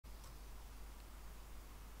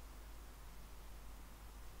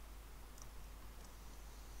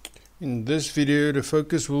In this video, the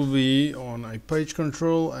focus will be on a page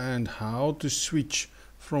control and how to switch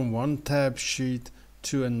from one tab sheet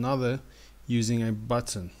to another using a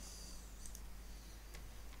button.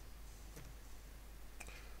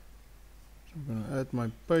 So I'm going to add my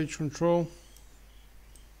page control.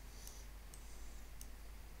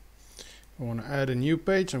 I want to add a new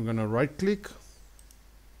page. I'm going to right click.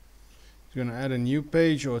 It's going to add a new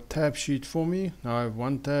page or tab sheet for me. Now I have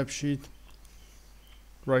one tab sheet.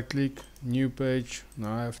 Right click, new page.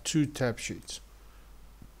 Now I have two tab sheets.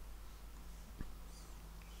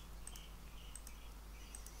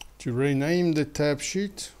 To rename the tab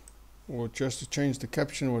sheet, or just to change the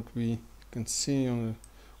caption, what we can see on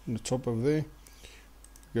the top over there,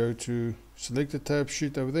 go to select the tab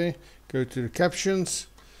sheet over there, go to the captions,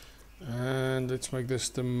 and let's make this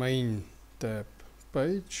the main tab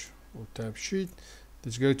page or tab sheet.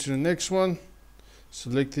 Let's go to the next one,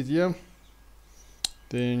 select it here.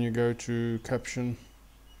 Then you go to caption.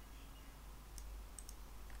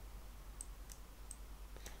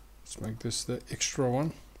 Let's make this the extra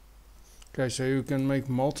one. Okay, so you can make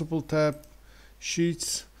multiple tab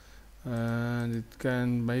sheets, and it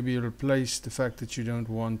can maybe replace the fact that you don't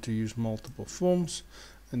want to use multiple forms,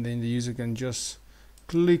 and then the user can just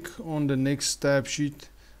click on the next tab sheet,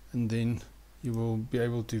 and then you will be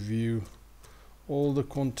able to view all the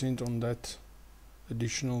content on that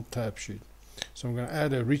additional tab sheet. So I'm going to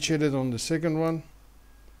add a rich edit on the second one,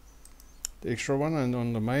 the extra one, and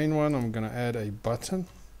on the main one I'm going to add a button,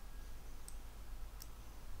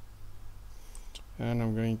 and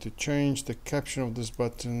I'm going to change the caption of this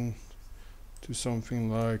button to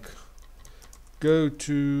something like go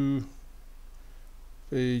to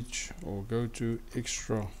page or go to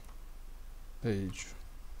extra page.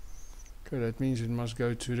 Okay, that means it must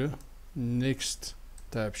go to the next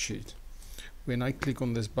tab sheet when I click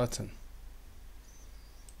on this button.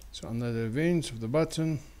 So under the events of the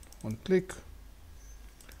button, on click,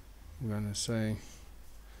 I'm going to say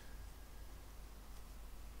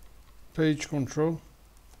page control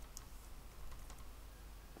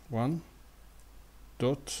 1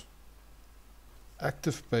 dot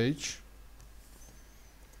active page.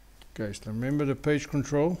 Okay, so remember the page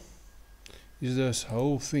control is this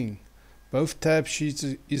whole thing. Both tab sheets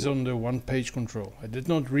is on the one page control. I did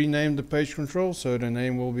not rename the page control, so the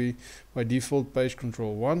name will be by default page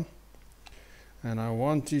control 1. And I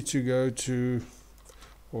want you to go to,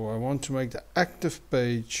 or I want to make the active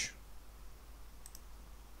page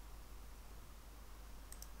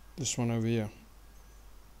this one over here.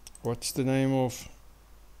 What's the name of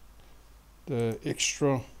the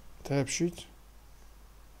extra tab sheet?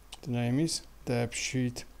 The name is tab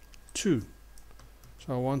sheet 2.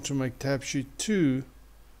 So I want to make tab sheet 2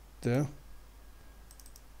 the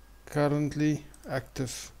currently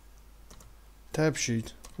active tab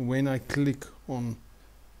sheet when I click on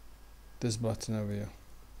this button over here.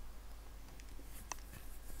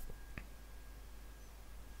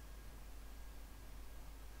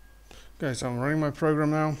 Okay, so I'm running my program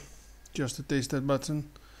now just to test that button.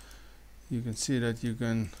 You can see that you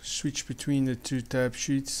can switch between the two tab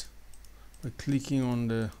sheets by clicking on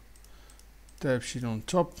the tab sheet on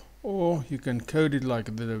top, or you can code it like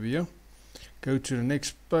I did over here. Go to the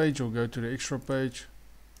next page or go to the extra page,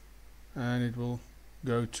 and it will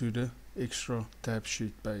go to the extra tab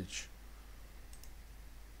sheet page.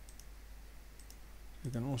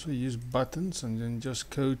 You can also use buttons and then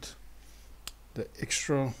just code the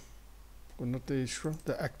extra, or not the extra,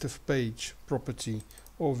 the active page property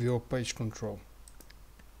of your page control.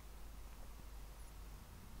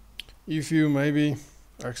 If you maybe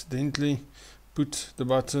accidentally put the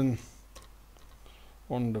button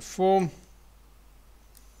on the form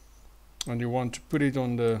and you want to put it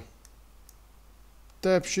on the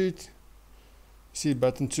tab sheet, see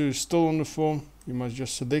button 2 is still on the form, you must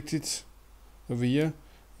just select it over here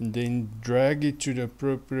and then drag it to the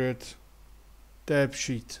appropriate tab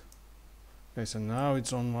sheet. Okay, so now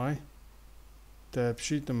it's on my tab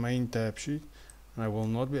sheet, the main tab sheet, and I will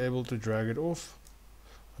not be able to drag it off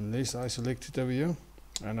unless I select it over here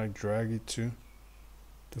and I drag it to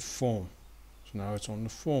the form. So now it's on the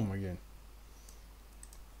form again.